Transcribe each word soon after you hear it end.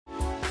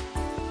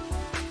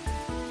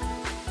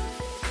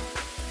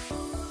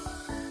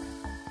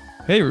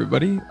Hey,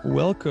 everybody.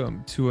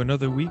 Welcome to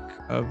another week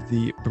of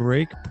the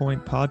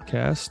Breakpoint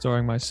podcast,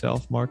 starring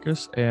myself,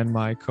 Marcus, and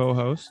my co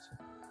host,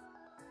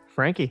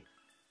 Frankie.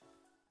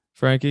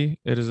 Frankie.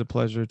 It is a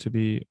pleasure to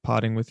be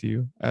potting with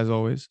you, as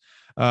always.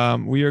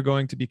 We are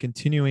going to be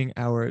continuing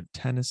our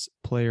tennis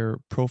player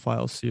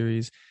profile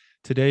series.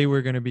 Today,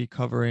 we're going to be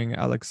covering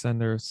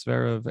Alexander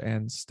Zverev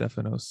and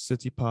Stefanos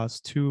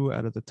Tsitsipas, two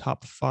out of the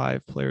top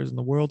five players in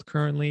the world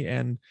currently,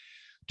 and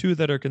two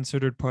that are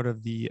considered part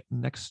of the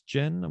next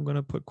gen. I'm going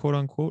to put quote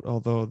unquote,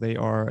 although they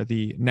are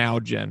the now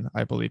gen,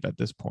 I believe, at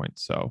this point.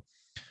 So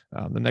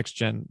the next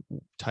gen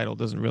title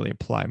doesn't really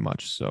apply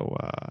much. So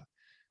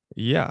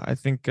yeah, I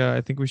think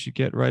we should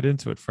get right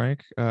into it.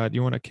 Frank, do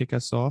you want to kick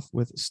us off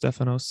with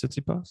Stefanos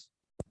Tsitsipas?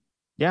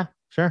 Yeah,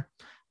 sure.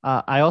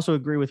 I also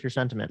agree with your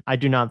sentiment. I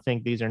do not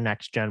think these are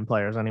next gen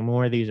players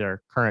anymore. These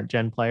are current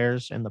gen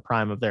players in the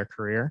prime of their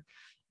career.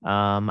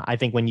 I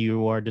think when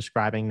you are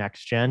describing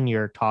next gen,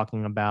 you're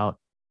talking about,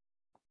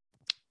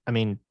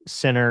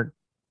 Sinner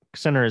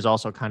is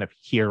also kind of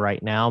here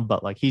right now,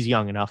 but like he's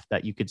young enough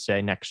that you could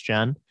say next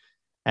gen.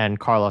 And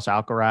Carlos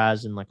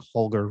Alcaraz and like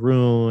Holger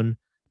Rune,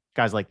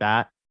 guys like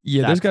that.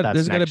 Yeah, there's That's got that's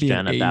there's got to next be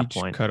an gen at that age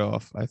point.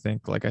 cutoff. I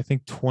think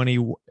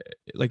 20.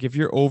 Like if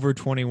you're over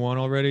 21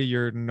 already,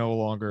 you're no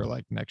longer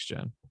like next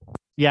gen.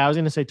 Yeah, I was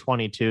gonna say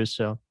 22,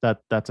 so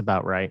that's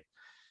about right.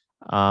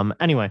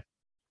 Anyway,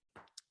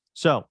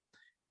 so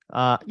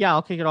yeah,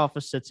 I'll kick it off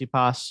with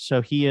Tsitsipas.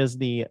 So he is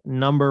the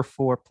number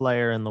 4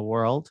 player in the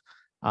world,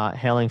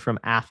 hailing from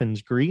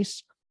Athens,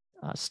 Greece.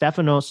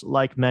 Stefanos,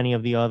 like many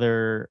of the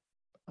other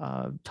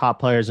top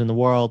players in the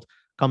world,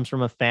 comes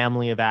from a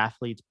family of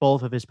athletes.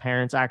 Both of his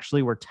parents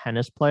actually were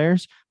tennis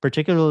players,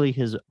 particularly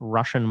his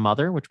Russian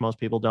mother, which most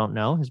people don't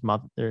know. His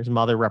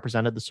mother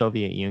represented the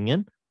Soviet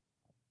Union.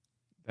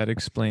 That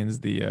explains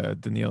the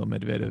Daniil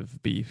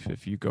Medvedev beef.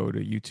 If you go to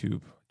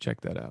YouTube,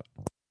 check that out.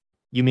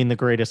 You mean the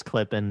greatest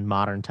clip in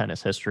modern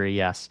tennis history?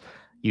 Yes.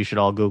 You should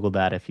all Google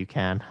that if you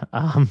can.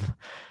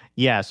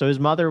 Yeah, so his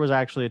mother was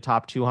actually a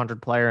top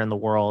 200 player in the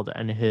world,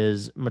 and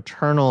his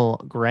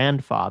maternal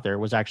grandfather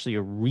was actually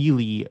a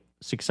really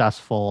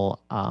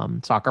successful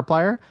soccer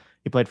player.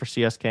 He played for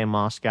CSK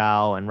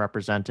Moscow and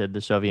represented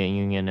the Soviet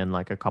Union in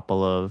like a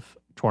couple of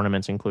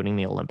tournaments, including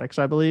the Olympics,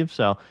 I believe.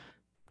 So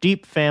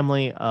deep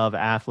family of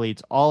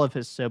athletes. All of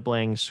his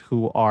siblings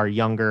who are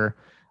younger,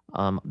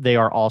 they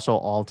are also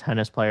all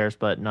tennis players,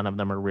 but none of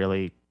them are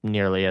really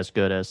nearly as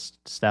good as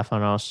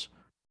Stefanos.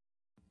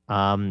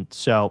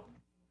 So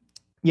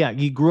yeah,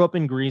 he grew up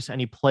in Greece and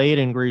he played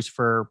in Greece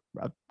for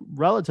a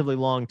relatively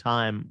long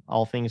time,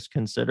 all things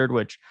considered,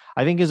 which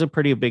I think is a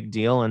pretty big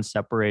deal and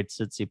separates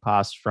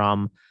Tsitsipas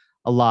from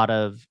a lot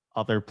of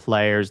other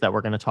players that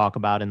we're going to talk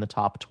about in the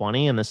top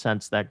 20, in the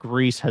sense that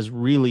Greece has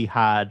really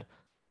had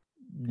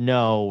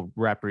no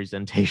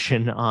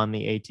representation on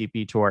the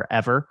ATP tour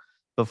ever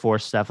before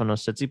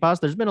Stefanos Tsitsipas.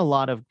 There's been a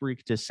lot of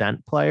Greek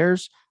descent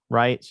players,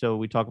 right? So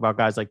we talk about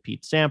guys like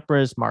Pete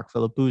Sampras, Mark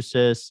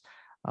Philippoussis,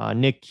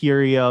 Nick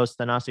Kyrgios,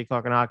 Thanasi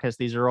Kokkinakis.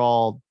 These are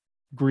all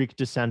Greek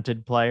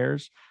descended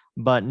players,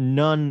 but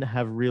none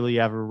have really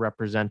ever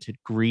represented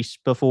Greece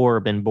before, or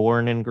been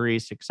born in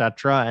Greece,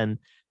 etc. And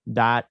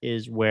that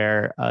is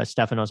where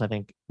Stefanos, I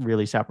think,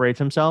 really separates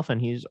himself.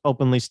 And he's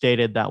openly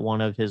stated that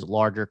one of his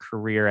larger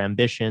career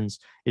ambitions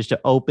is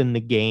to open the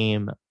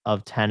game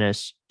of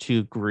tennis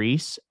to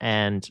Greece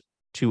and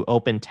to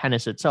open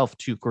tennis itself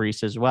to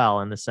Greece as well,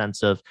 in the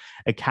sense of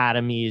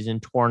academies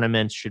and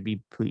tournaments should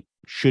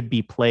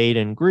be played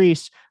in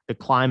Greece. The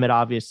climate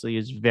obviously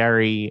is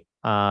very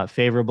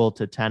favorable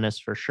to tennis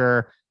for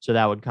sure, so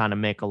that would kind of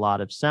make a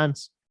lot of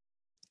sense,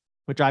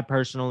 which I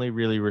personally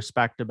really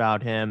respect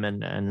about him,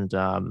 and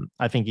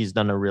I think he's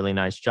done a really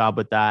nice job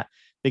with that.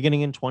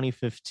 Beginning in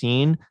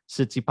 2015,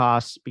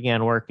 Tsitsipas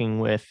began working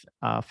with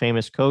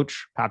famous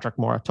coach Patrick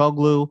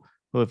Mouratoglou,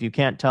 who, if you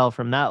can't tell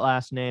from that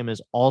last name,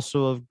 is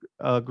also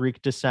of Greek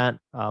descent,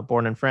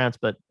 born in France,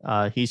 but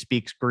he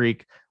speaks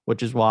Greek,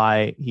 which is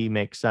why he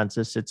makes sense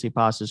as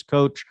Tsitsipas's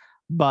coach.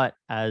 But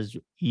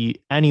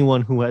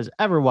anyone who has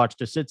ever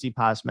watched a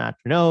Tsitsipas match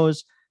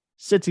knows,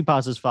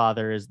 Tsitsipas's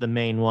father is the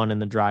main one in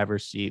the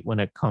driver's seat when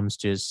it comes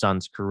to his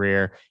son's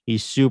career.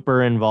 He's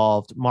super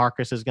involved.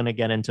 Marcus is going to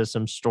get into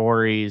some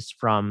stories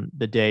from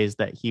the days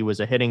that he was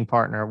a hitting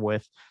partner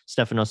with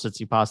Stefanos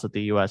Tsitsipas at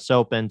the U.S.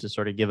 Open to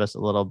sort of give us a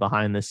little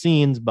behind the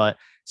scenes. But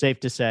safe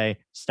to say,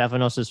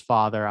 Stefanos's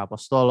father,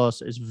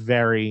 Apostolos, is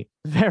very,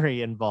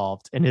 very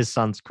involved in his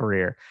son's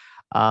career.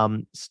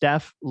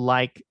 Steph,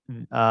 like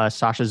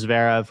Sasha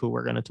Zverev, who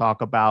we're going to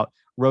talk about,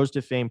 rose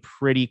to fame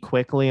pretty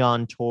quickly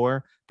on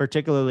tour,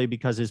 particularly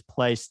because his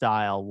play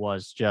style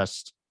was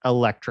just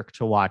electric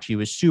to watch. He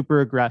was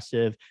super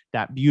aggressive,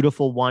 that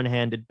beautiful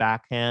one-handed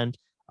backhand,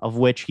 of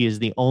which he is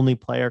the only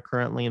player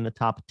currently in the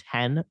top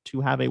 10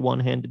 to have a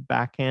one-handed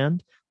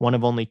backhand, one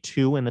of only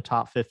two in the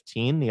top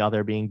 15, the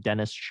other being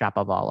Denis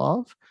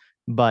Shapovalov.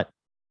 But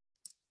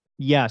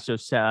yeah, so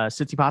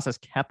Tsitsipas has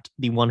kept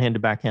the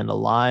one-handed backhand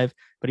alive,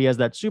 but he has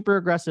that super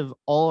aggressive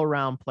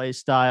all-around play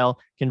style,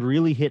 can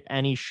really hit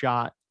any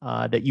shot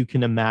that you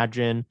can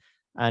imagine,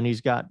 and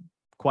he's got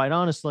quite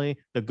honestly,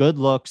 the good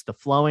looks, the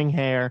flowing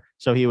hair.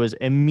 So he was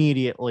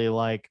immediately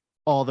like,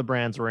 all the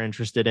brands were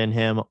interested in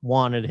him,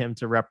 wanted him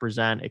to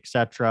represent,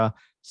 etc.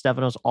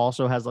 Stefanos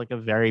also has like a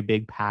very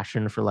big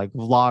passion for like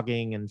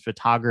vlogging and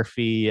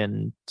photography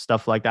and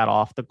stuff like that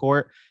off the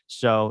court.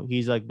 So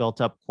he's like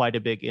built up quite a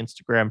big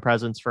Instagram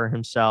presence for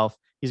himself.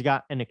 He's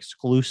got an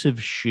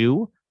exclusive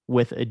shoe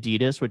with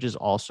Adidas, which is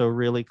also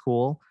really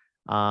cool.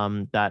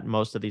 That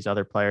most of these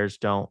other players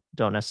don't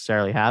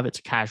necessarily have. It's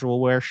a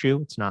casual wear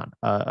shoe. It's not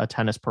a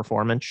tennis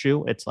performance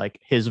shoe. It's like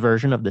his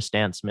version of the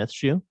Stan Smith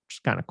shoe, which is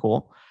kind of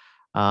cool.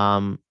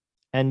 Um,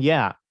 and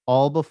yeah,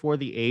 all before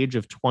the age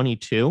of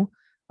 22.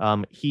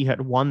 He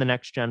had won the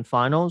next gen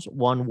finals,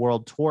 won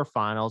world tour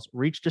finals,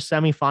 reached a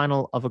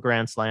semifinal of a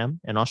Grand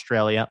Slam in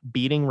Australia,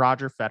 beating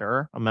Roger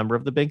Federer, a member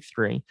of the Big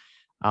Three.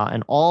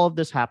 And all of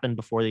this happened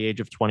before the age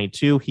of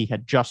 22. He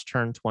had just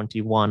turned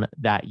 21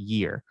 that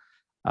year.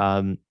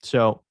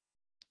 So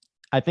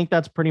I think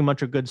that's pretty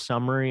much a good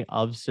summary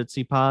of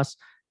Tsitsipas.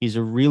 He's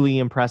a really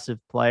impressive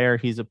player.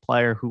 He's a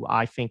player who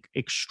I think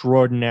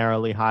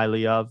extraordinarily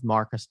highly of.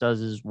 Marcus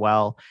does as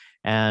well.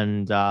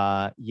 And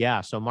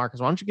yeah, so Marcus,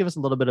 why don't you give us a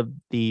little bit of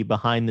the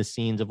behind the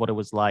scenes of what it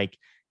was like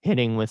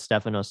hitting with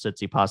Stefanos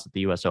Tsitsipas at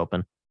the U.S.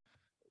 Open?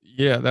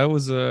 Yeah, that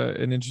was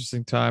an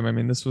interesting time. I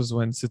mean, this was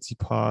when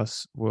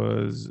Tsitsipas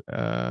was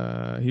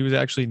he was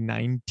actually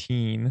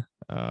 19.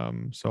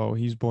 So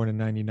he's born in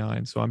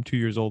 99. So I'm 2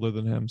 years older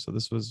than him. So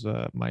this was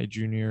my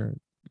junior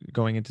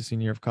going into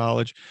senior year of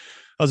college.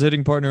 I was a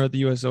hitting partner at the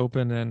US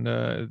Open,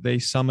 and they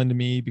summoned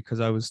me because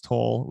I was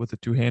tall with a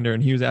two-hander,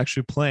 and he was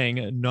actually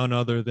playing none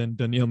other than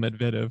Daniil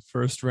Medvedev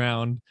first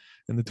round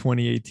in the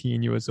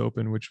 2018 US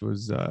Open, which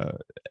was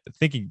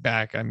thinking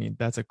back, I mean,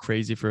 that's a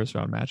crazy first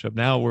round matchup.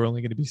 Now we're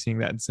only going to be seeing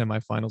that in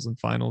semifinals and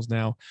finals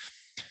now.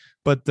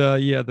 But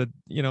yeah,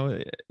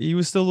 he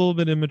was still a little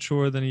bit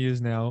immature than he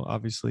is now.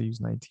 Obviously,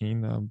 he's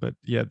 19. But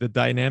yeah, the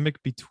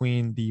dynamic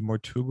between the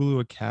Mortuglu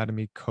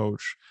Academy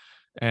coach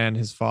and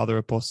his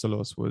father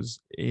Apostolos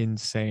was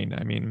insane.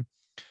 I mean,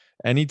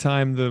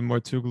 anytime the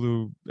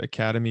Mortuglu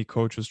Academy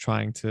coach was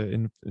trying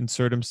to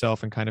insert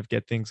himself and kind of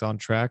get things on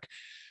track,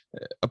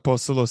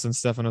 Apostolos and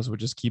Stefanos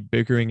would just keep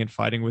bickering and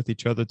fighting with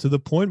each other to the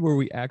point where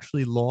we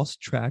actually lost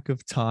track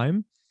of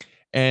time.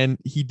 And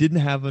he didn't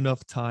have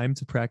enough time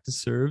to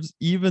practice serves,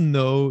 even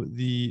though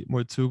the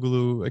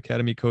Mortuglu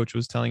Academy coach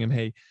was telling him,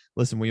 hey,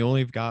 listen, we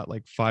only have got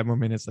like 5 more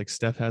minutes. Like,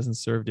 Steph hasn't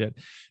served yet.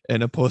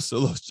 And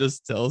Apostolos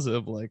just tells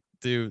him, like,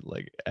 dude,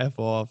 like, F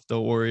off.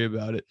 Don't worry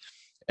about it.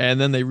 And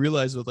then they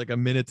realized with like a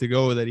minute to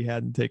go that he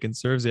hadn't taken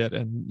serves yet.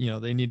 And,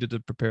 they needed to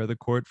prepare the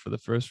court for the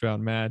first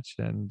round match.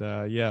 And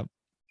yeah,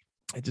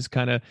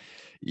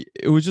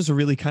 it was just a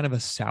really kind of a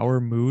sour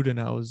mood. And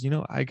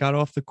I got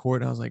off the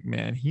court and I was like,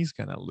 man, he's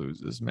going to lose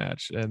this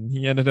match. And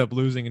he ended up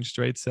losing in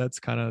straight sets,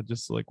 kind of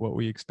just like what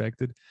we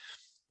expected.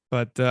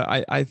 But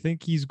I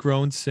think he's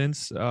grown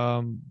since.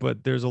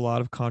 But there's a lot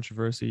of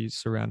controversy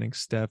surrounding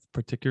Steph,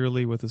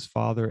 particularly with his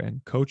father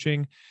and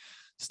coaching.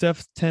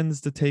 Steph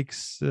tends to take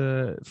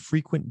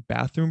frequent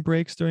bathroom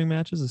breaks during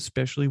matches,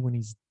 especially when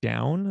he's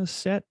down a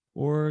set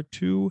or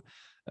two,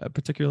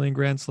 particularly in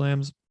Grand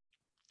Slams.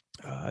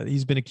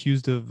 He's been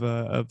accused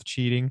of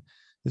cheating.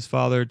 His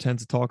father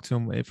tends to talk to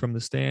him from the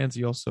stands.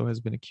 He also has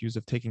been accused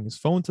of taking his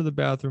phone to the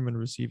bathroom and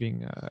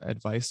receiving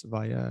advice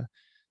via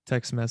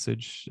text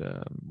message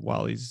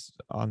while he's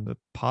on the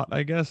pot,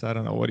 I guess. I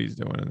don't know what he's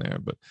doing in there,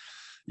 but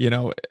you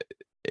know,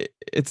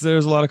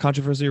 there's a lot of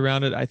controversy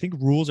around it. I think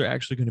rules are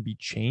actually going to be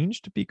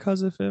changed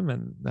because of him,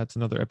 and that's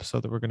another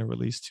episode that we're going to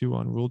release too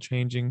on rule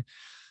changing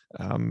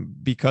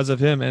because of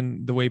him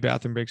and the way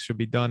bathroom breaks should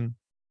be done,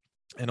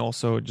 and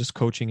also just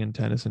coaching in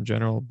tennis in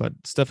general. But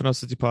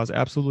Stefanos Tsitsipas,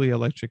 absolutely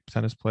electric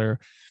tennis player.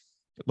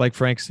 Like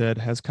Frank said,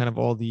 has kind of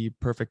all the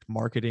perfect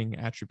marketing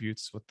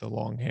attributes with the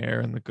long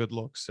hair and the good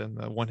looks and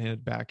the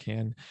one-handed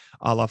backhand,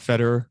 a la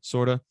Federer,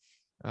 sort of.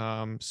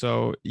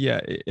 So yeah,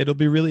 it'll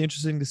be really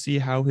interesting to see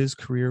how his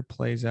career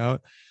plays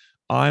out.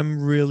 I'm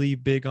really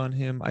big on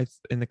him.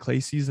 In the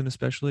clay season,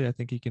 especially, I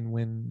think he can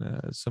win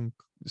some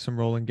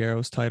Roland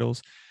Garros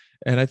titles.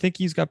 And I think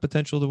he's got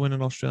potential to win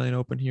an Australian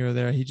Open here or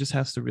there. He just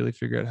has to really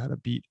figure out how to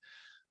beat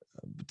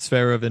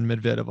Zverev and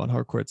Medvedev on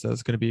hard courts.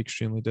 That's going to be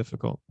extremely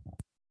difficult.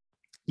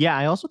 Yeah,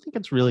 I also think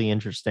it's really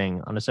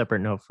interesting on a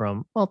separate note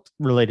from, well,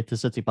 related to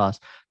Tsitsipas,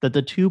 that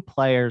the two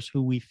players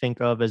who we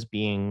think of as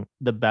being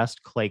the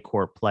best clay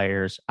court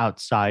players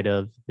outside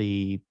of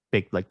the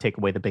big, like take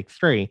away the big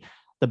three,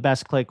 the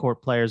best clay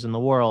court players in the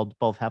world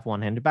both have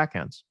one-handed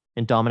backhands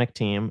in Dominic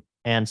Thiem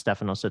and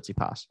Stefanos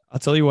Tsitsipas. I'll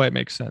tell you why it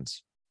makes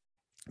sense.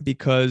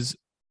 Because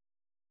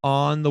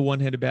on the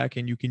one-handed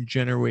backhand, you can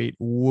generate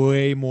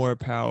way more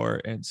power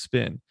and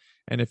spin.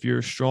 And if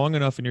you're strong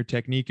enough and your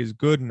technique is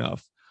good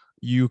enough,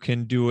 you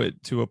can do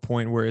it to a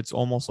point where it's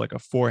almost like a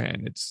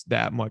forehand. It's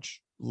that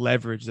much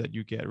leverage that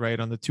you get, right?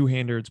 On the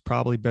two-hander, it's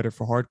probably better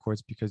for hard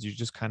courts because you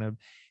just kind of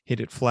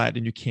hit it flat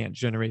and you can't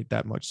generate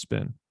that much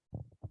spin.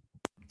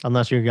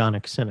 Unless you're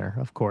Yannick Sinner,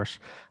 of course.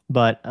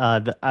 But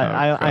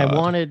I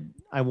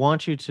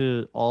want you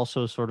to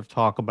also sort of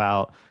talk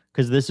about,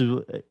 because this is,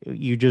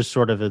 you just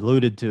sort of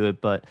alluded to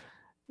it, but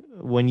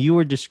when you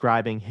were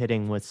describing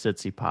hitting with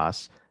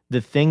Tsitsipas,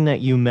 the thing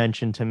that you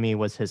mentioned to me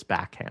was his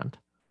backhand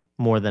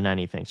more than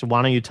anything. So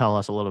why don't you tell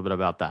us a little bit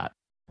about that?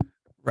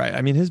 Right.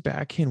 I mean, his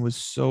backhand was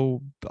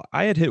so.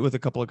 I had hit with a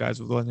couple of guys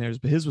with one handers,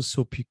 but his was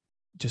so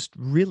just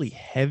really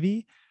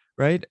heavy,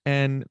 right?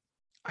 And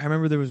I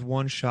remember there was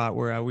one shot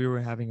where we were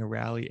having a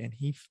rally, and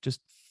he just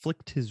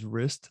flicked his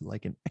wrist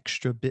like an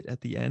extra bit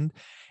at the end,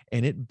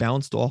 and it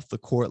bounced off the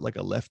court like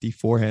a lefty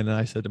forehand. And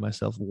I said to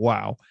myself,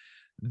 "Wow,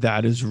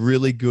 that is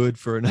really good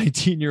for a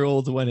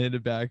 19-year-old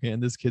one-handed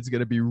backhand. This kid's going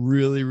to be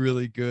really,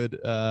 really good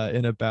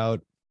in about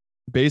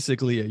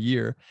basically a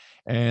year."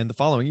 And the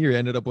following year,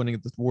 ended up winning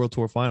the World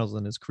Tour Finals,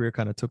 and his career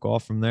kind of took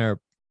off from there.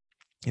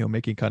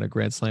 Making kind of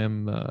Grand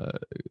Slam,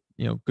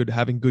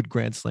 having good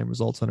Grand Slam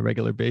results on a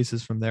regular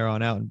basis from there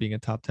on out, and being a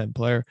top 10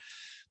 player.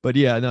 But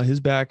yeah, no, his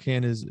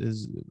backhand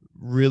is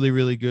really,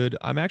 really good.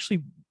 I'm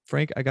actually,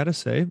 Frank, I gotta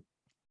say,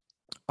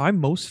 I'm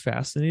most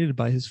fascinated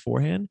by his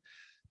forehand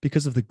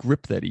because of the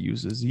grip that he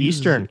uses. He uses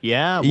Eastern,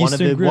 yeah,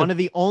 Eastern grip. one of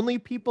the only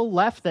people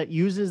left that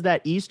uses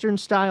that Eastern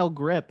style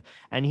grip,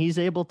 and he's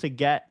able to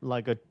get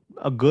like a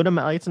good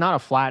amount. It's not a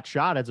flat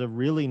shot; it's a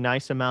really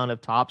nice amount of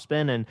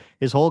topspin, and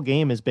his whole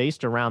game is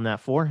based around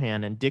that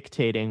forehand and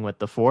dictating with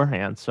the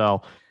forehand.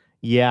 So,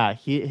 yeah,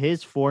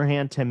 his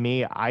forehand to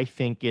me, I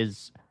think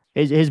is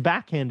his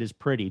backhand is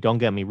pretty. Don't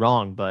get me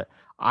wrong, but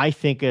I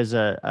think as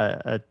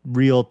a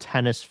real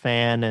tennis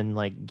fan and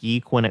like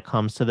geek when it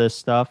comes to this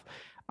stuff.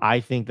 I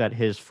think that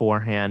his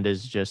forehand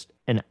is just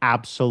an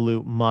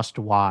absolute must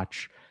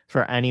watch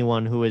for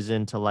anyone who is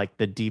into like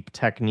the deep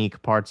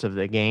technique parts of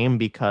the game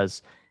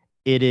because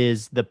it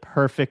is the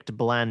perfect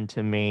blend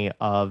to me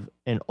of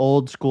an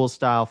old school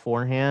style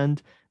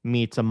forehand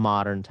meets a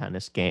modern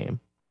tennis game.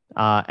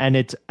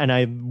 And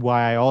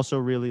why I also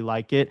really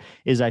like it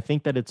is I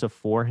think that it's a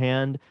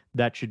forehand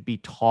that should be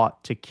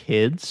taught to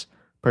kids,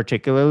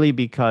 particularly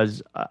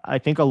because I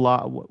think a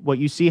lot what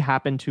you see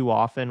happen too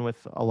often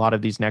with a lot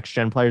of these next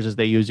gen players is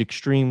they use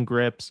extreme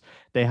grips.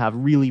 They have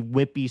really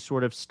whippy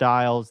sort of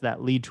styles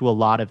that lead to a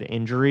lot of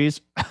injuries.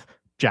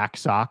 Jack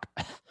sock.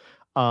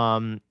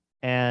 Um,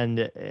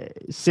 and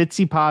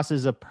Tsitsipas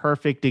is a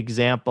perfect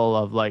example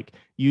of like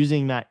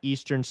using that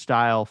Eastern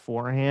style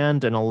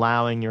forehand and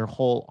allowing your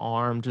whole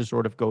arm to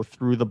sort of go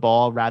through the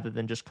ball rather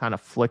than just kind of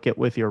flick it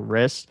with your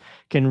wrist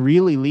can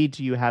really lead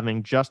to you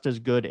having just as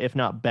good, if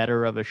not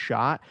better, of a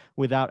shot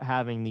without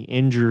having the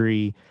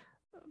injury.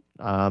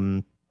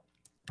 Um,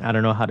 I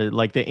don't know how to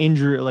like the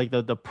injury, like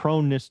the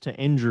proneness to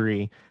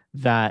injury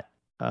that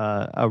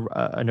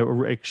an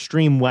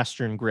extreme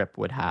Western grip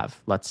would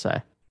have, let's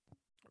say.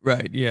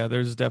 Right. Yeah,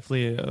 there's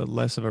definitely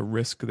less of a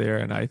risk there.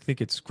 And I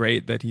think it's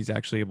great that he's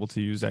actually able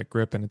to use that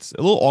grip. And it's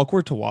a little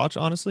awkward to watch,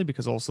 honestly,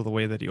 because also the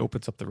way that he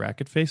opens up the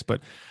racket face.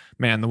 But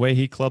man, the way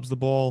he clubs the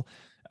ball,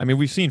 I mean,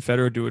 we've seen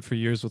Federer do it for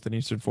years with an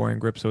Eastern forehand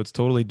grip. So it's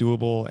totally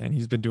doable. And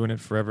he's been doing it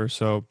forever.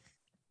 So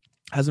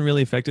hasn't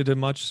really affected him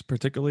much,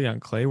 particularly on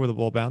clay where the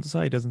ball bounces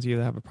high. He doesn't seem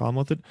to have a problem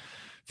with it.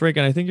 Frank,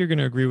 and I think you're going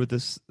to agree with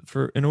this.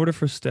 For in order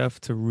for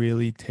Steph to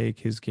really take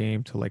his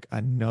game to like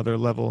another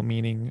level,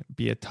 meaning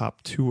be a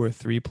top 2 or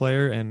 3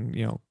 player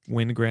and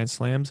win Grand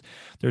Slams,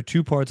 there are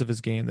 2 parts of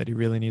his game that he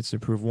really needs to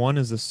improve. One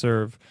is the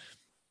serve.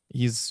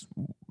 He's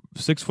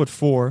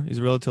 6'4". He's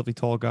a relatively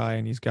tall guy,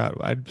 and he's got,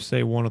 I'd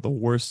say, one of the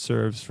worst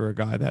serves for a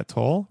guy that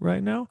tall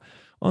right now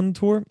on the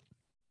tour.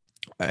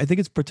 I think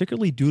it's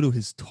particularly due to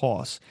his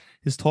toss.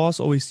 His toss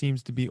always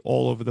seems to be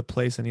all over the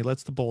place and he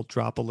lets the ball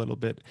drop a little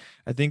bit.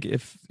 I think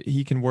if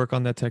he can work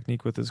on that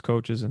technique with his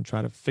coaches and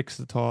try to fix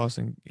the toss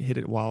and hit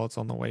it while it's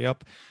on the way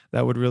up,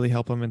 that would really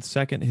help him. And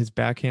second, his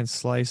backhand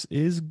slice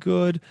is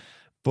good,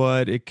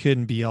 but it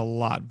couldn't be a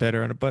lot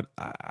better. But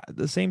at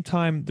the same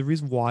time, the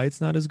reason why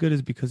it's not as good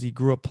is because he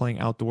grew up playing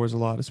outdoors a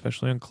lot,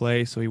 especially on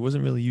clay, so he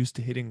wasn't really used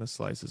to hitting the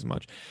slice as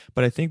much.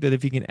 But I think that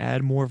if he can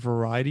add more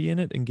variety in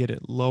it and get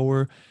it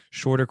lower,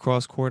 shorter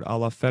cross court, a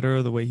la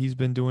Federer, the way he's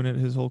been doing it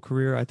his whole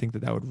career, I think that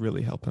that would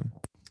really help him.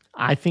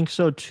 I think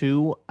so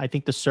too. I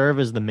think the serve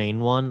is the main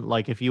one.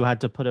 Like if you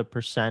had to put a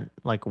percent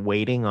like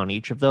weighting on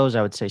each of those,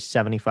 I would say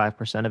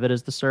 75% of it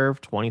is the serve,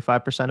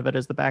 25% of it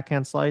is the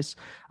backhand slice.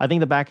 I think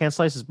the backhand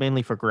slice is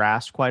mainly for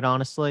grass, quite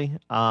honestly.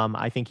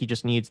 I think he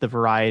just needs the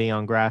variety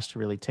on grass to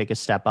really take a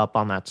step up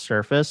on that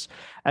surface,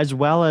 as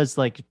well as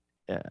like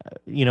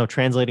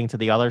translating to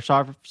the other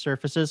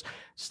surfaces.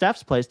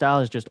 Steph's play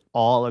style is just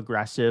all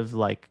aggressive.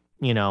 Like,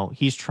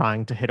 he's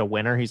trying to hit a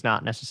winner. He's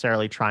not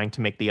necessarily trying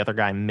to make the other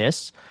guy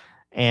miss.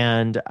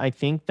 And I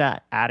think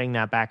that adding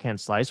that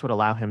backhand slice would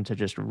allow him to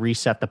just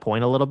reset the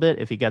point a little bit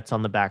if he gets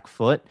on the back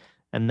foot.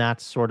 And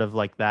that's sort of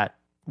like that.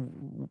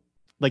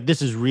 Like,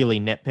 this is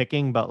really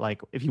nitpicking, but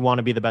like, if you want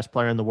to be the best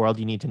player in the world,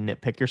 you need to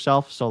nitpick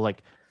yourself. So,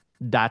 like,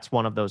 that's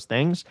one of those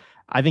things.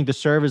 I think the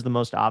serve is the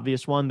most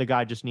obvious one. The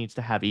guy just needs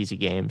to have easy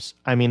games.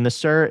 I mean, the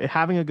serve,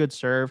 having a good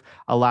serve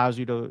allows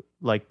you to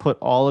like put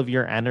all of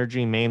your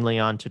energy mainly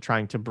onto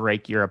trying to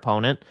break your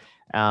opponent.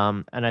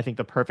 And I think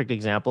the perfect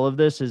example of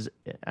this is,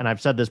 and I've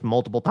said this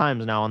multiple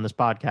times now on this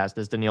podcast,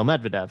 is Daniil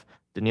Medvedev.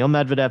 Daniil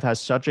Medvedev has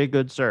such a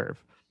good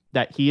serve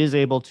that he is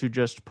able to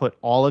just put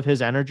all of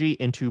his energy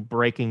into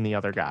breaking the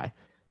other guy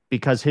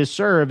because his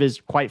serve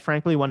is, quite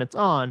frankly, when it's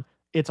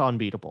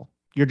unbeatable.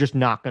 You're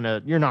not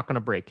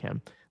gonna break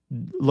him.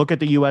 Look at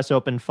the U.S.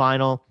 Open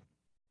final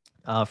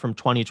from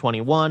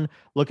 2021.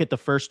 Look at the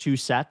first two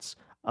sets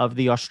of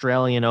the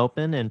Australian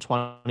Open in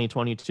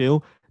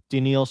 2022.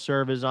 Daniil's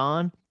serve is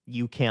on.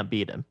 You can't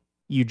beat him.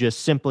 You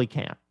just simply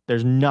can't.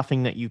 There's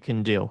nothing that you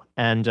can do.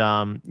 And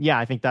yeah,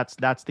 I think that's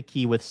the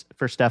key with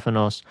for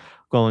Stefanos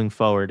going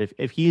forward.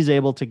 If he's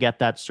able to get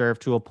that serve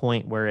to a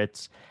point where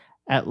it's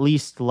at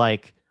least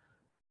like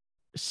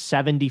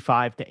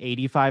 75 to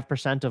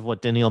 85% of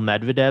what Daniil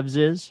Medvedev's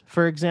is,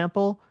 for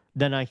example,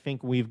 then I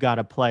think we've got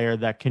a player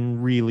that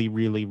can really,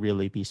 really,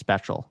 really be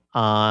special.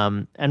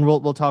 And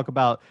we'll talk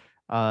about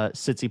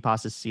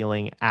Tsitsipas's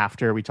ceiling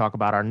after we talk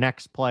about our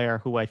next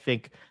player, who I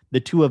think the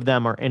two of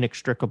them are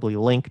inextricably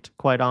linked,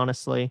 quite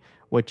honestly,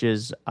 which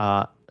is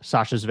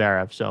Sasha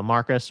Zverev. So,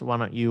 Marcus, why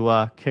don't you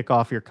kick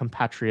off your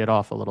compatriot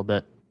off a little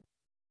bit?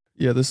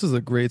 Yeah, this is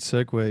a great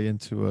segue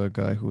into a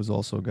guy who's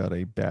also got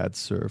a bad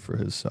serve for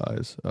his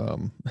size,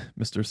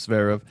 Mr.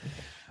 Zverev.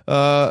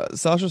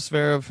 Sasha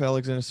Zverev,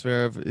 Alexander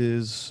Zverev,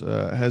 is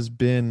has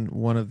been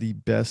one of the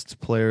best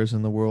players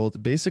in the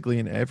world, basically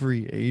in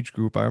every age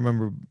group. I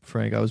remember,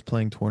 Frank, I was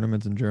playing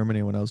tournaments in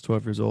Germany when I was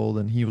 12 years old,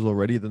 and he was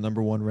already the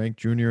number one ranked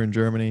junior in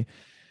Germany.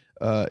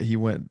 He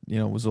went,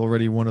 was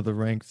already one of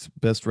the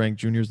best ranked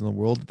juniors in the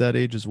world at that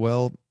age as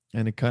well.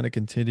 And it kind of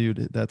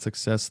continued that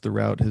success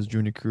throughout his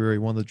junior career. He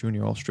won the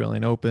Junior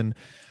Australian Open,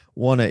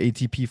 won an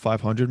ATP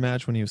 500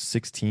 match when he was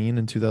 16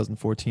 in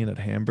 2014 at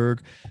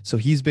Hamburg. So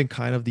he's been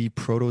kind of the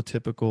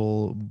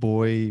prototypical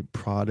boy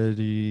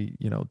prodigy,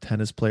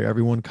 tennis player.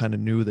 Everyone kind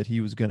of knew that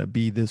he was going to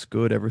be this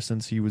good ever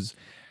since he was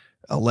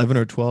 11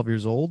 or 12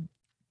 years old.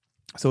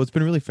 So it's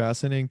been really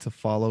fascinating to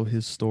follow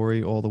his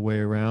story all the way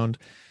around.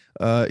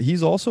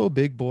 He's also a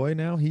big boy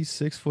now. He's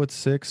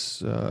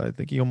 6'6". I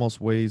think he almost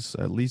weighs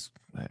at least.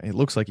 It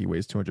looks like he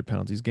weighs 200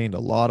 pounds. He's gained a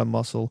lot of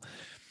muscle.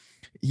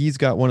 He's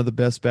got one of the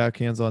best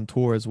backhands on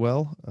tour as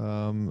well.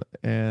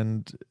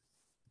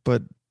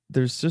 But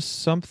there's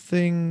just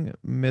something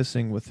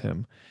missing with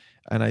him,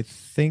 and I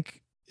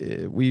think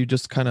we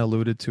just kind of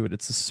alluded to it.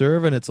 It's the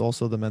serve, and it's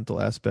also the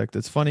mental aspect.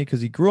 It's funny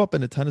because he grew up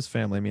in a tennis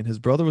family. I mean, his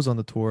brother was on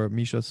the tour,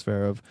 Misha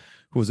Zverev,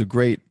 who was a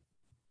great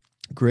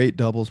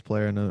doubles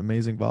player and an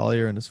amazing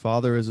volleyer, and his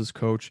father is his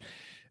coach.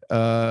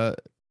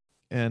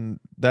 And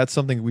that's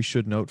something we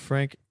should note,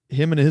 Frank.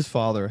 Him and his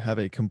father have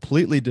a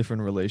completely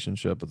different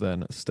relationship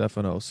than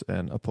Stefanos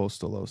and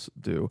Apostolos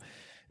do.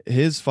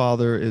 His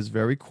father is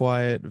very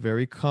quiet,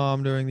 very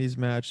calm during these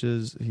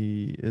matches.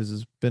 He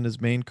has been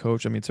his main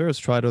coach. I mean, Sarah's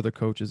tried other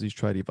coaches. He's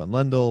tried Ivan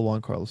Lendl,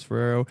 Juan Carlos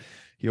Ferrero.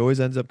 He always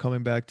ends up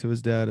coming back to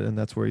his dad, and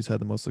that's where he's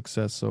had the most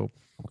success. So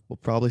we'll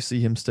probably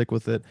see him stick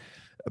with it.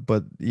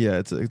 But yeah,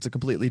 it's a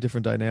completely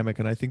different dynamic,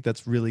 and I think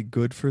that's really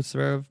good for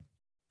Zverev.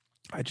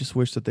 I just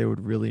wish that they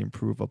would really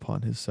improve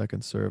upon his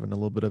second serve and a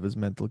little bit of his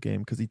mental game,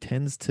 because he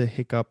tends to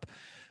hiccup,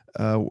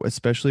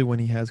 especially when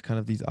he has kind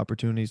of these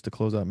opportunities to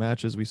close out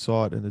matches. We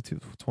saw it in the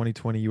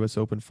 2020 U.S.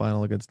 Open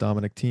final against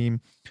Dominic Thiem.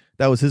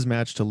 That was his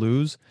match to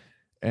lose,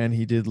 and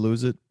he did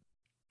lose it.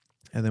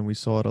 And then we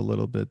saw it a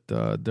little bit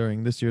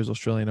during this year's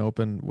Australian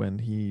Open when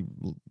he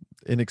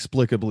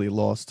inexplicably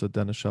lost to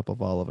Denis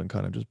Shapovalov and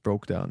kind of just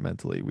broke down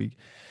mentally. We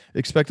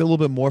expect a little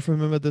bit more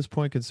from him at this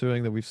point,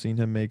 considering that we've seen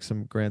him make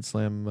some Grand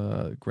Slam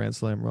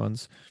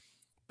runs.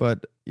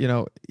 But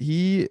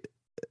he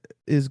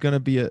is going to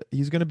be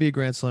a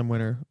Grand Slam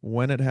winner.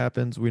 When it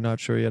happens, we're not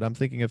sure yet. I'm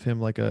thinking of him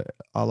like a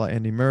la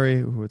Andy Murray,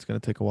 who it's going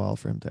to take a while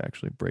for him to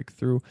actually break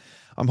through.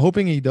 I'm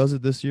hoping he does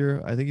it this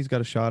year. I think he's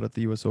got a shot at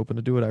the U.S. Open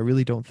to do it. I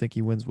really don't think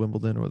he wins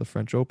Wimbledon or the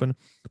French Open,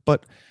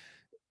 but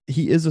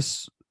he is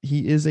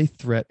a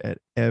threat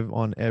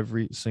on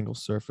every single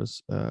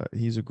surface.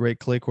 He's a great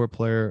clay court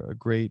player, a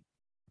great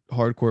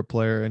hard court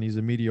player, and he's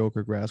a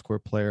mediocre grass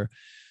court player.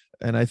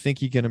 And I think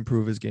he can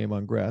improve his game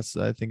on grass.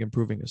 I think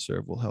improving his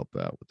serve will help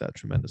out with that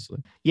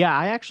tremendously. Yeah,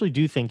 I actually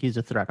do think he's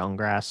a threat on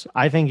grass.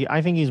 I think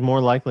he's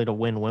more likely to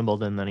win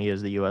Wimbledon than he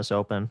is the U.S.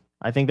 Open.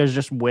 I think there's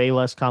just way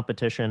less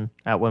competition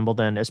at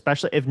Wimbledon,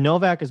 especially if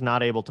Novak is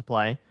not able to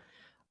play.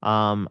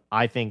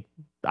 I think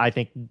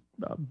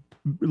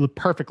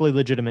perfectly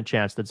legitimate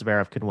chance that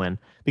Zverev could win,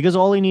 because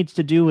all he needs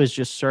to do is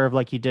just serve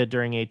like he did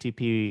during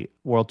ATP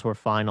World Tour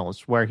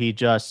Finals, where he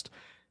just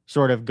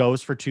sort of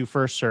goes for two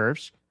first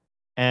serves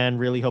and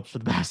really hopes for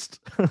the best.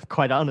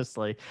 Quite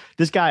honestly,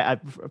 this guy,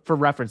 for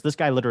reference, this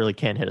guy literally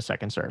can't hit a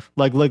second serve.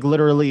 Like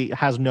literally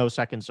has no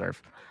second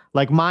serve.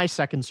 Like my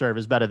second serve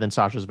is better than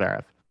Sasha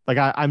Zverev. Like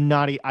I'm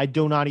not. I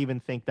do not even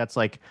think that's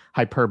like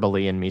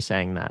hyperbole in me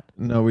saying that.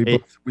 No,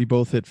 we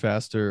both hit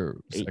faster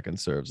second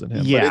serves than him.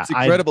 But Yeah, it's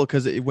incredible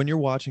because when you're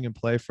watching him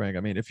play, Frank, I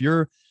mean, if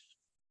you're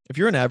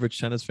an average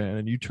tennis fan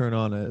and you turn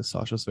on a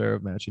Sasha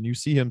Zverev match and you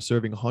see him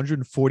serving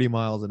 140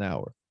 miles an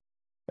hour,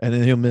 and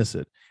then he'll miss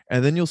it,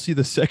 and then you'll see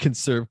the second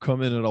serve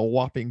come in at a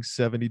whopping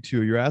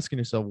 72. You're asking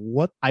yourself,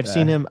 what? I've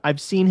seen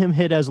him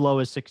hit as low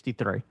as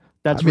 63.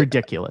 That's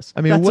ridiculous.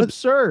 I mean, That's what?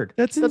 absurd.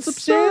 That's That's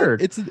insane.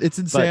 absurd. It's But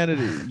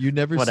insanity. You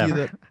never see whatever.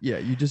 that. Yeah,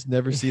 you just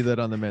never see that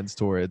on the men's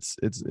tour. It's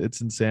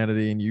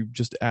insanity, and you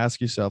just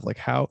ask yourself like,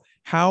 how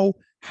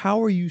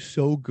are you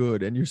so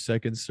good and your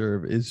second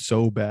serve is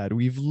so bad?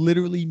 We've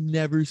literally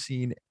never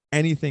seen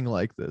anything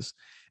like this,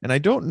 and I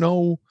don't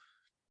know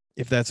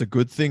if that's a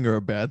good thing or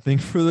a bad thing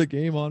for the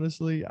game.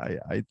 Honestly,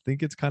 I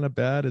think it's kind of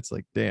bad. It's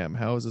like, damn,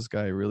 how is this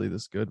guy really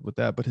this good with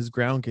that? But his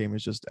ground game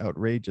is just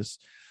outrageous.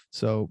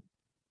 So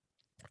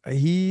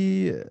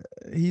he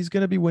he's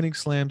gonna be winning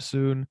slam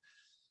soon,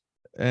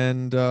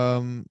 and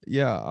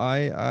yeah,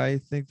 I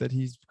think that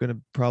he's gonna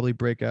probably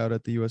break out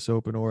at the U.S.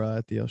 Open or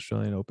at the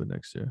Australian Open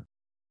next year.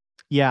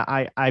 Yeah,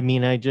 I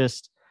mean, I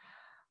just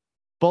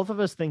both of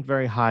us think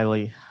very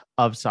highly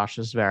of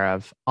Sasha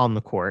Zverev on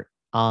the court.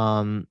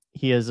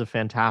 He is a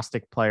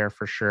fantastic player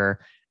for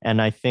sure,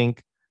 and I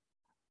think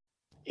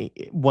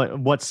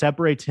what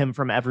separates him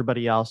from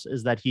everybody else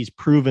is that he's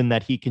proven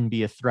that he can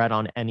be a threat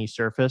on any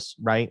surface,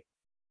 right?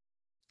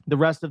 The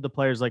rest of the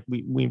players, like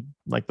we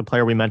like the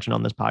player we mentioned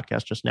on this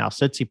podcast just now,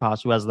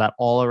 Tsitsipas, who has that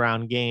all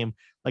around game,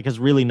 like has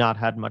really not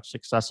had much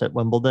success at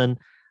Wimbledon.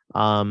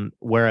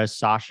 Whereas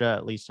Sasha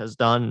at least has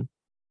done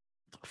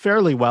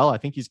fairly well. I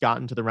think he's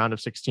gotten to the round of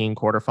 16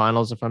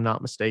 quarterfinals, if I'm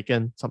not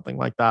mistaken, something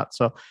like that.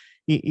 So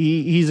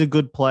he's a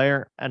good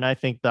player, and I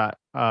think that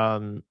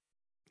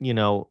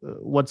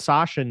what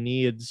Sasha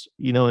needs,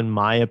 in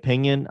my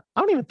opinion,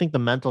 I don't even think the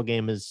mental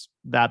game is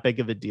that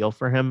big of a deal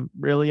for him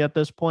really at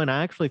this point.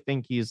 I actually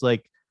think he's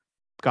like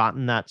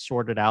gotten that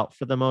sorted out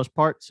for the most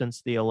part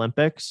since the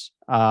Olympics.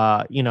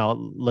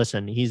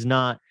 Listen, he's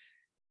not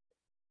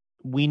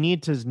we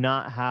need to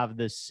not have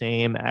the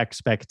same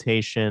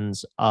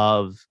expectations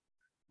of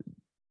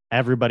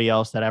everybody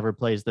else that ever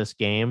plays this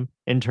game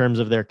in terms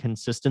of their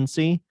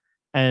consistency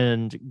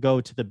and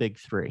go to the big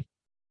three,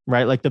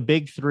 right? Like the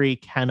big three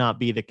cannot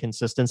be the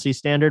consistency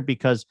standard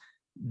because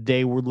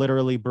they were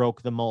literally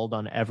broke the mold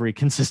on every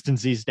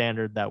consistency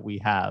standard that we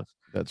have.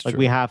 That's Like true.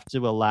 we have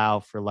to allow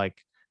for like,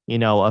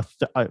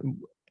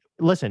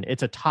 listen,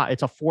 it's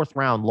a fourth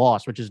round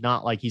loss, which is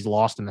not like he's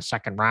lost in the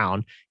second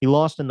round. He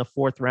lost in the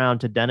fourth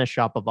round to Denis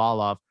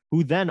Shapovalov,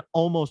 who then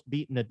almost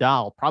beat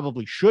Nadal,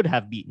 probably should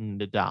have beaten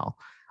Nadal,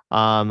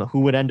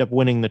 who would end up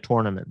winning the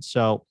tournament.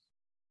 So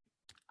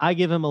I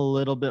give him a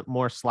little bit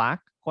more slack,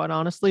 quite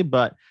honestly,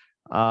 but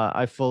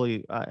I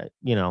fully,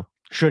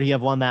 should he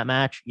have won that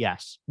match?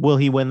 Yes. Will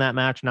he win that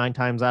match 9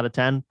 times out of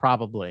 10?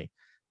 Probably.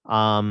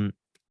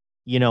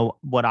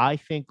 What I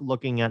think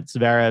looking at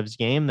Zverev's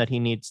game that he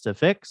needs to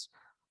fix,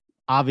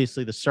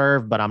 obviously the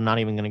serve, but I'm not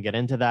even going to get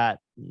into that.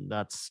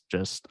 That's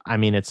just, I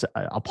mean, it's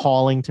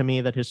appalling to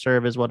me that his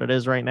serve is what it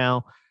is right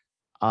now.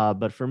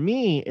 But for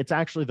me, it's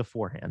actually the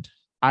forehand.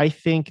 I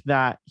think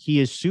that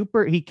he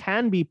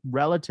can be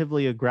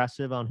relatively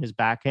aggressive on his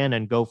backhand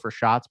and go for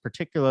shots,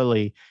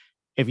 particularly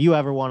if you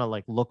ever want to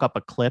like look up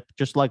a clip,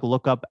 just like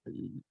look up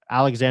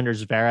Alexander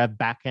Zverev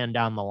backhand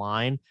down the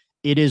line.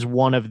 It is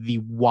one of the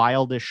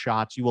wildest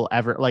shots you will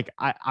ever like.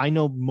 I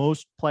know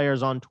most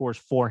players on tour's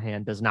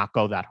forehand does not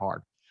go that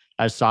hard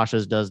as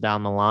Sasha's does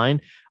down the line.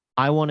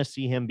 I want to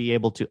see him be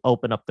able to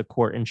open up the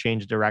court and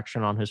change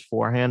direction on his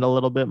forehand a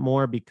little bit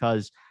more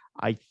because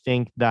I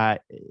think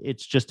that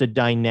it's just a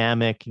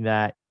dynamic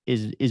that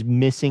is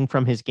missing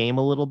from his game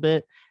a little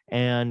bit.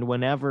 And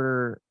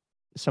whenever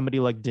somebody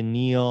like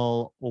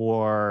Daniil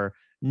or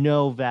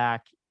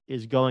Novak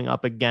is going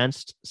up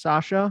against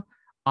Sasha,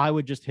 I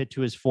would just hit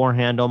to his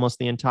forehand almost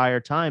the entire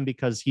time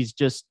because he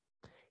just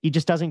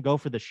doesn't go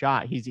for the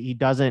shot. He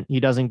doesn't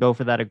go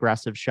for that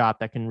aggressive shot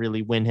that can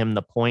really win him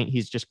the point.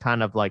 He's just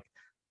kind of like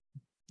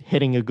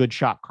hitting a good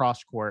shot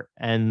cross court,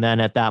 and then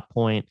at that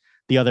point,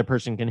 the other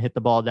person can hit the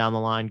ball down the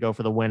line, go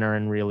for the winner,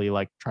 and really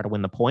like try to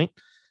win the point.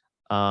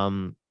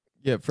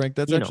 Yeah, Frank,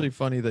 that's actually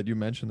funny that you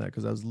mentioned that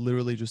because I was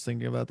literally just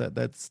thinking about that.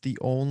 That's the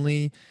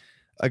only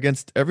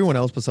against everyone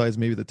else besides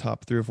maybe the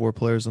top 3 or 4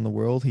 players in the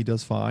world, he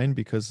does fine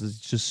because it's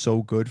just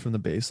so good from the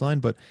baseline.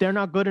 But they're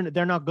not good.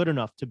 They're not good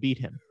enough to beat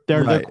him.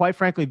 They're quite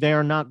frankly, they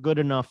are not good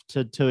enough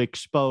to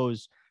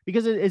expose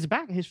because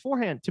his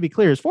forehand. To be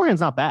clear, his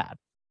forehand's not bad.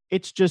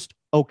 It's just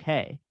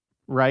okay,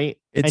 right?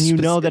 And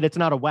that it's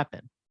not a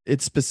weapon.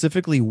 It's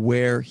specifically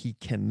where he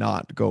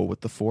cannot go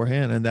with the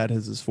forehand, and that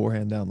is his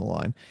forehand down the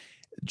line.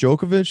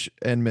 Djokovic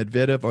and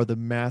Medvedev are the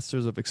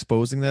masters of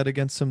exposing that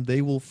against him.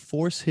 They will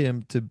force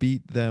him to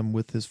beat them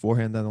with his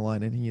forehand down the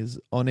line, and he is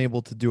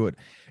unable to do it.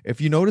 If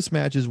you notice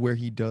matches where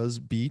he does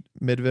beat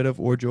Medvedev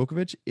or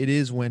Djokovic, it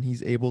is when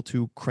he's able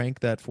to crank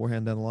that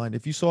forehand down the line.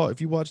 If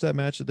you watched that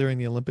match during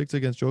the Olympics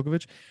against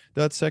Djokovic,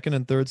 that second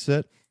and third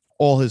set,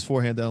 all his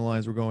forehand down the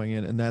lines were going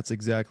in, and that's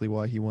exactly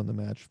why he won the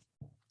match.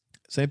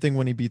 Same thing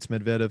when he beats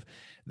Medvedev.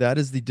 That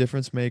is the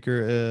difference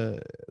maker.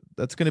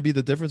 That's going to be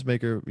the difference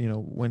maker,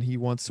 when he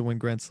wants to win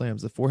Grand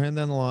Slams. The forehand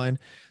down the line,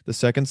 the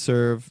second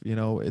serve,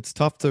 it's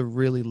tough to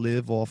really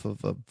live off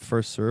of a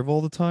first serve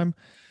all the time.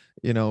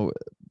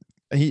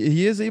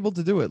 He is able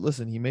to do it.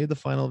 Listen, he made the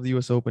final of the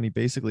U.S. Open. He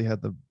basically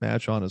had the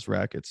match on his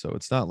racket, so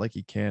it's not like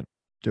he can't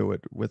do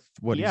it with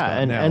what he's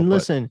got now. And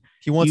listen,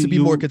 he wants to be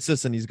more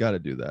consistent. He's got to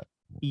do that.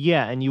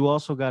 Yeah, and you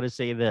also got to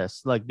say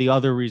this, like the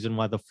other reason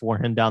why the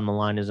forehand down the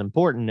line is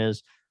important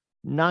is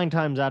not 9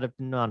 times out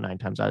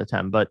of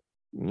 10, but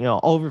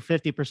over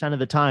 50% of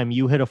the time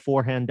you hit a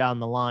forehand down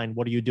the line,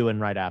 what are you doing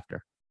right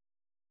after?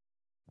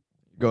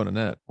 Going to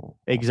net.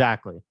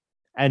 Exactly.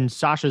 And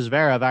Sasha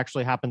Zverev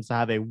actually happens to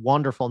have a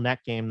wonderful net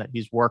game that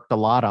he's worked a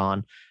lot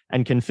on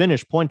and can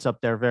finish points up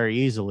there very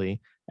easily.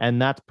 And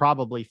that's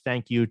probably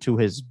thank you to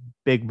his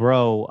big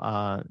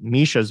bro,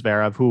 Misha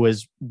Zverev, who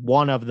is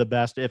one of the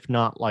best, if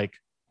not like,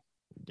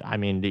 I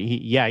mean,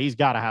 he's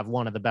got to have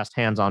one of the best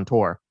hands on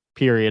tour,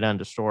 period.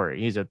 End of story.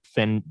 He's a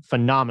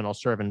phenomenal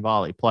serve and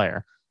volley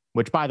player,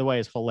 which, by the way,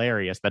 is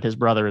hilarious that his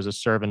brother is a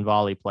serve and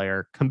volley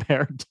player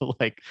compared to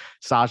like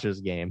Sasha's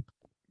game.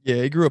 Yeah,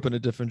 he grew up in a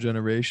different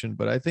generation,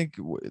 but I think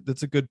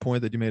that's a good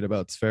point that you made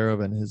about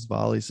Zverev and his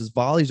volleys. His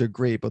volleys are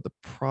great, but the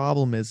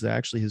problem is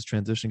actually his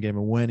transition game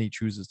and when he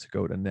chooses to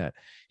go to net.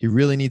 He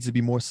really needs to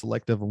be more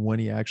selective on when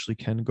he actually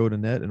can go to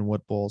net and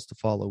what balls to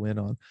follow in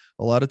on.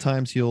 A lot of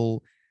times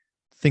he'll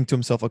think to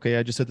himself, okay,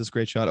 I just hit this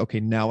great shot. Okay,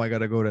 now I got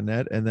to go to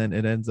net. And then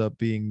it ends up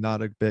being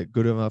not a bit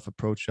good enough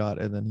approach shot.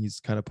 And then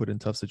he's kind of put in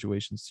tough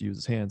situations to use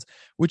his hands,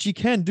 which he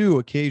can do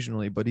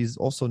occasionally, but he's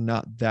also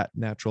not that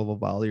natural of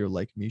a volleyer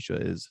like Misha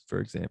is, for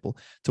example,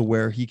 to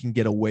where he can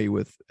get away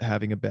with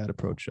having a bad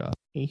approach shot.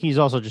 He's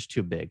also just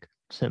too big,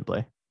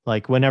 simply.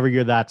 Like whenever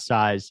you're that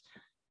size,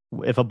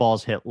 if a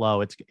ball's hit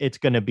low, it's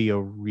going to be a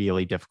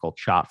really difficult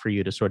shot for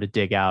you to sort of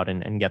dig out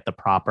and get the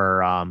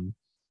proper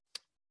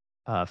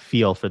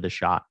feel for the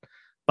shot.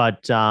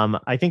 But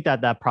I think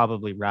that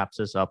probably wraps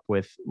us up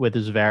with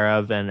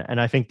Zverev, and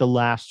I think the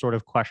last sort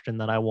of question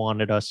that I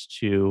wanted us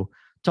to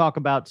talk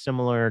about,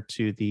 similar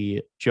to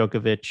the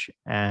Djokovic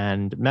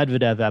and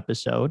Medvedev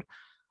episode,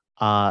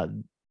 uh,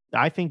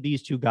 I think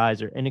these two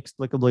guys are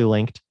inexplicably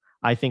linked.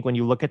 I think when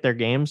you look at their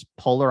games,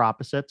 polar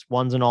opposites.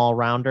 One's an all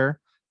rounder,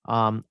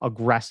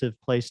 aggressive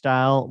play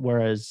style,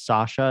 whereas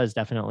Sasha is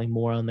definitely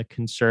more on the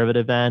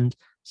conservative end.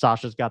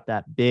 Sasha's got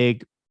that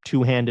big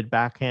two-handed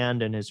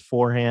backhand, and his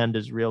forehand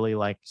is really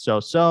like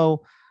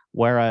so.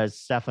 Whereas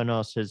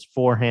Stefanos, his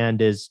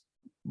forehand is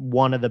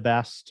one of the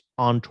best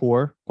on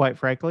tour, quite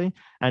frankly,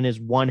 and his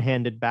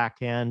one-handed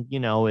backhand,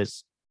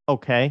 is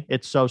okay.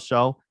 It's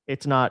so.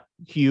 It's not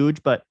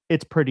huge, but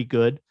it's pretty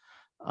good.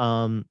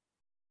 Um,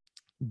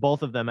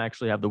 Both of them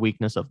actually have the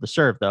weakness of the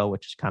serve, though,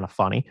 which is kind of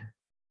funny,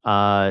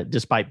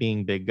 despite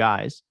being big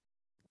guys.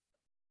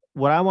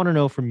 What I want to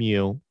know from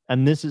you,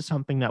 and this is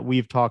something that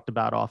we've talked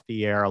about off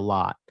the air a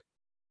lot,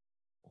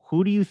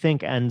 who do you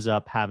think ends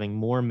up having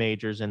more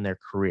majors in their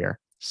career,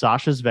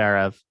 Sasha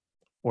Zverev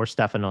or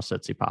Stefanos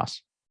Tsitsipas?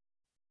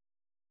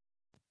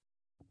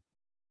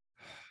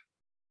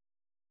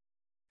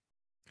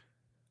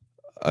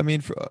 I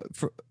mean,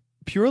 for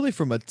purely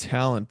from a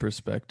talent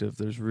perspective,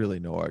 there's really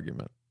no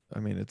argument. I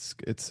mean, it's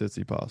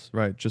Tsitsipas,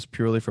 right? Just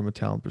purely from a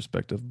talent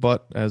perspective.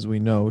 But as we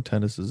know,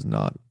 tennis is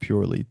not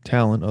purely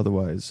talent.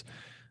 Otherwise,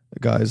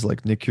 guys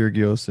like Nick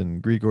Kyrgios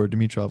and Grigor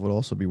Dimitrov would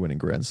also be winning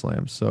Grand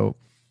Slams. So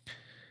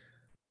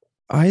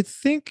I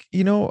think,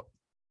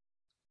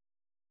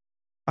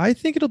 I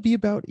think it'll be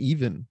about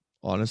even,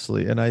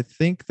 honestly. And I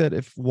think that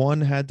if one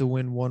had to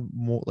win one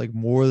more, like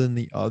more than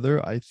the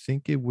other, I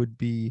think it would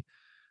be.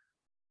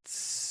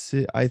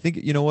 I think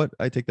you know what?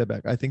 I take that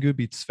back. I think it would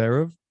be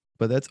Zverev,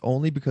 but that's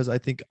only because I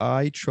think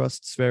I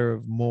trust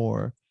Zverev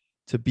more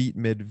to beat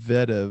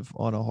Medvedev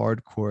on a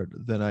hard court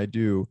than I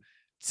do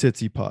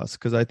Tsitsipas,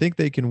 because I think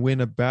they can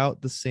win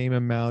about the same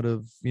amount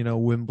of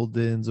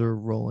Wimbledon's or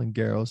Roland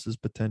Garros's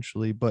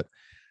potentially, but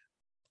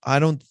I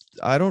don't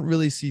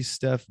really see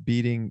Steph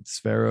beating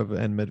Zverev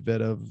and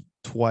Medvedev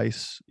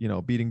twice,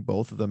 beating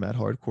both of them at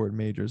hardcore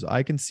majors.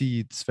 I can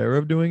see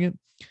Zverev doing it.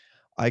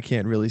 I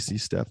can't really see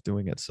Steph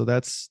doing it. So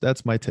that's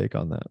my take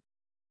on that.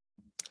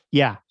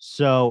 Yeah.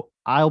 So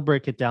I'll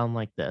break it down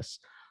like this: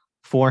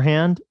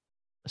 forehand,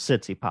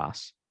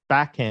 Tsitsipas;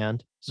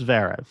 backhand,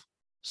 Zverev;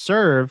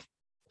 serve,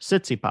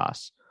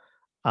 Tsitsipas;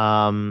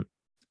 um,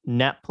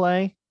 net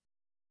play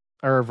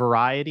or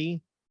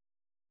variety,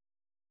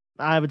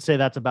 I would say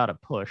that's about a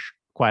push,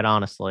 quite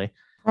honestly.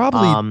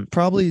 Probably Um,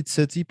 probably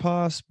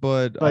Tsitsipas,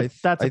 but but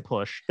that's a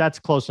push. That's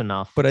close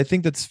enough. but I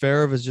think that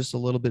Zverev is just a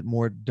little bit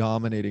more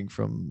dominating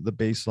from the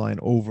baseline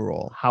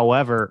overall.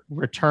 However,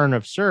 return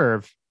of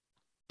serve,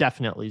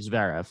 definitely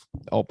Zverev,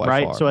 Oh, by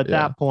right? far. So Yeah.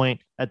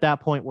 at that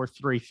point, we're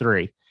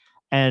 3-3.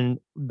 And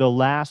the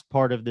last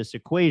part of this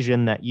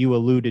equation that you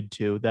alluded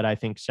to that I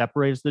think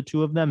separates the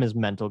two of them is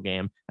mental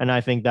game. And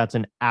I think that's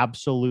an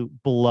absolute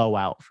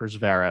blowout for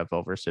Zverev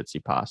over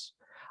Tsitsipas.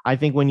 I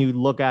think when you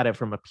look at it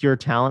from a pure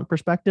talent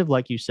perspective,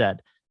 like you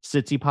said,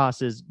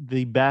 Tsitsipas is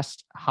the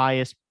best,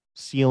 highest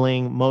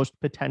ceiling, most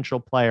potential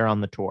player on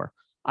the tour.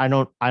 I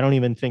don't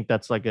even think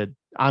that's like a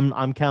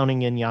I'm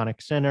counting in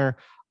Yannick Sinner.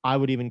 I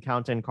would even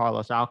count in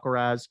Carlos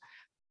Alcaraz.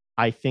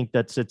 I think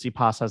that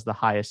Tsitsipas has the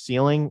highest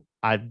ceiling.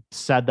 I've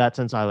said that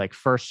since I like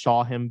first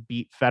saw him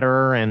beat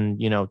Federer in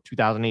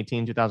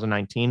 2018,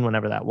 2019,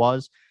 whenever that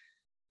was.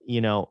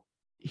 You know,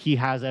 he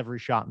has every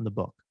shot in the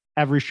book.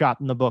 Every shot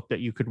in the book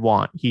that you could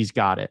want, he's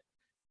got it.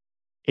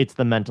 It's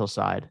the mental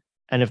side.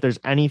 And if there's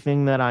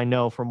anything that I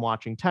know from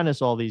watching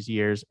tennis all these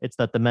years, it's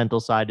that the mental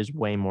side is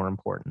way more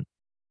important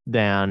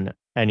than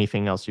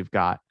anything else you've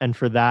got. And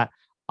for that,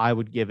 I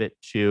would give it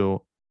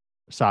to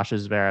Sasha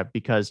Zverev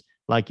because,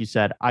 like you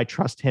said, I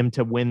trust him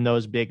to win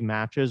those big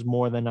matches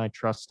more than I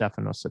trust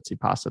Stefanos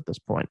Tsitsipas at this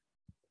point.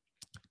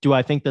 Do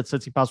I think that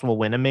Tsitsipas will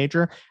win a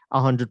major?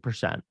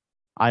 100%.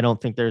 I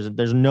don't think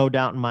there's no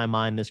doubt in my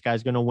mind this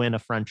guy's going to win a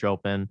French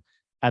Open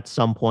at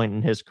some point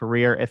in his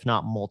career, if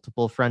not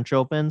multiple French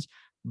Opens.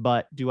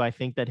 But do I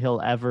think that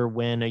he'll ever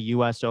win a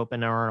US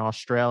Open or an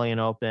Australian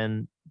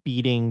Open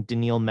beating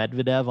Daniil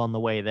Medvedev on the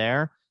way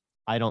there?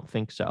 I don't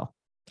think so.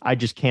 I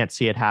just can't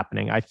see it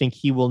happening. I think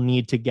he will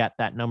need to get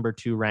that number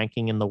 2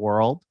 ranking in the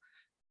world,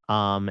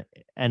 and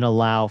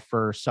allow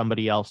for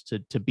somebody else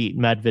to beat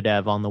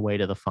Medvedev on the way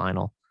to the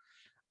final.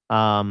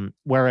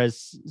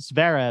 Whereas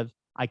Zverev,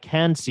 I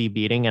can see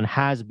beating and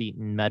has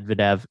beaten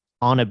Medvedev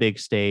on a big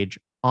stage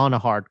on a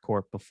hard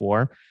court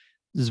before.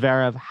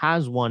 Zverev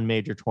has won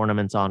major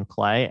tournaments on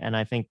clay, and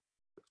I think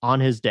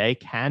on his day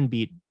can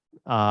beat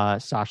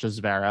Sasha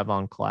Zverev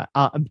on clay.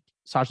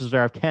 Sasha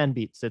Zverev can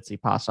beat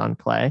Tsitsipas on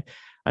clay.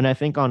 And I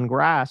think on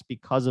grass,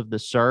 because of the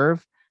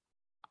serve,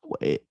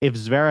 if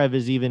Zverev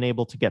is even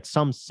able to get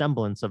some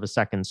semblance of a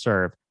second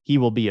serve, he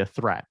will be a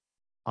threat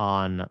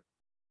on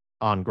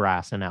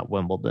grass and at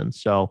Wimbledon.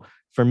 So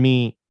for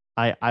me,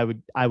 I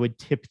would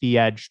tip the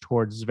edge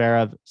towards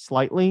Zverev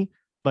slightly,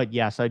 but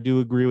yes, I do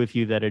agree with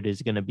you that it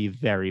is going to be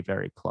very,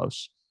 very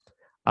close.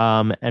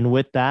 And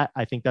with that,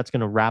 I think that's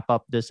going to wrap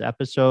up this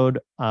episode.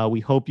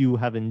 We hope you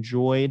have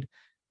enjoyed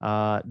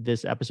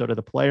this episode of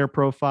the Player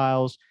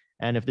Profiles.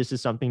 And if this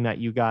is something that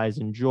you guys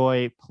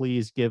enjoy,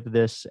 please give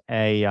this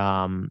a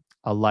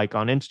like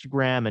on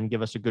Instagram and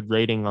give us a good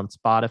rating on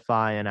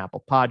Spotify and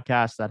Apple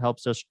Podcasts. That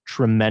helps us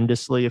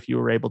tremendously if you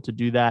were able to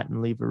do that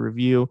and leave a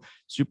review.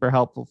 Super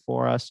helpful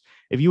for us.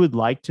 If you would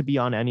like to be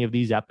on any of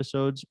these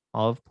episodes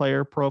of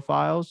Player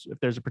Profiles, if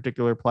there's a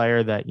particular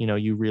player that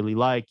you really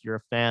like, you're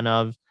a fan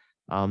of,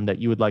 that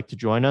you would like to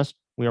join us,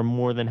 we are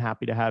more than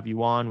happy to have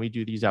you on. We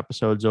do these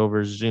episodes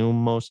over Zoom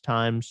most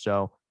times,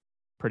 so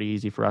pretty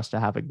easy for us to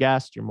have a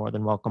guest. You're more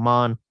than welcome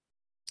on.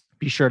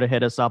 Be sure to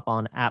hit us up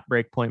on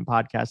 @Breakpoint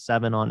Podcast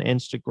 7 on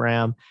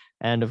Instagram.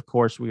 And of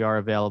course, we are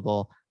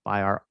available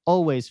by our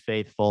always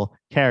faithful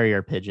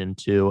carrier pigeon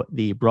to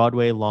the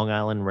Broadway Long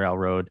Island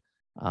Railroad,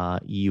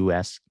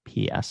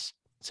 USPS.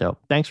 So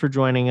thanks for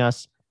joining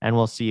us, and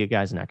we'll see you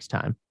guys next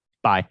time.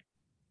 Bye.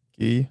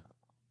 Key,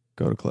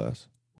 go to class.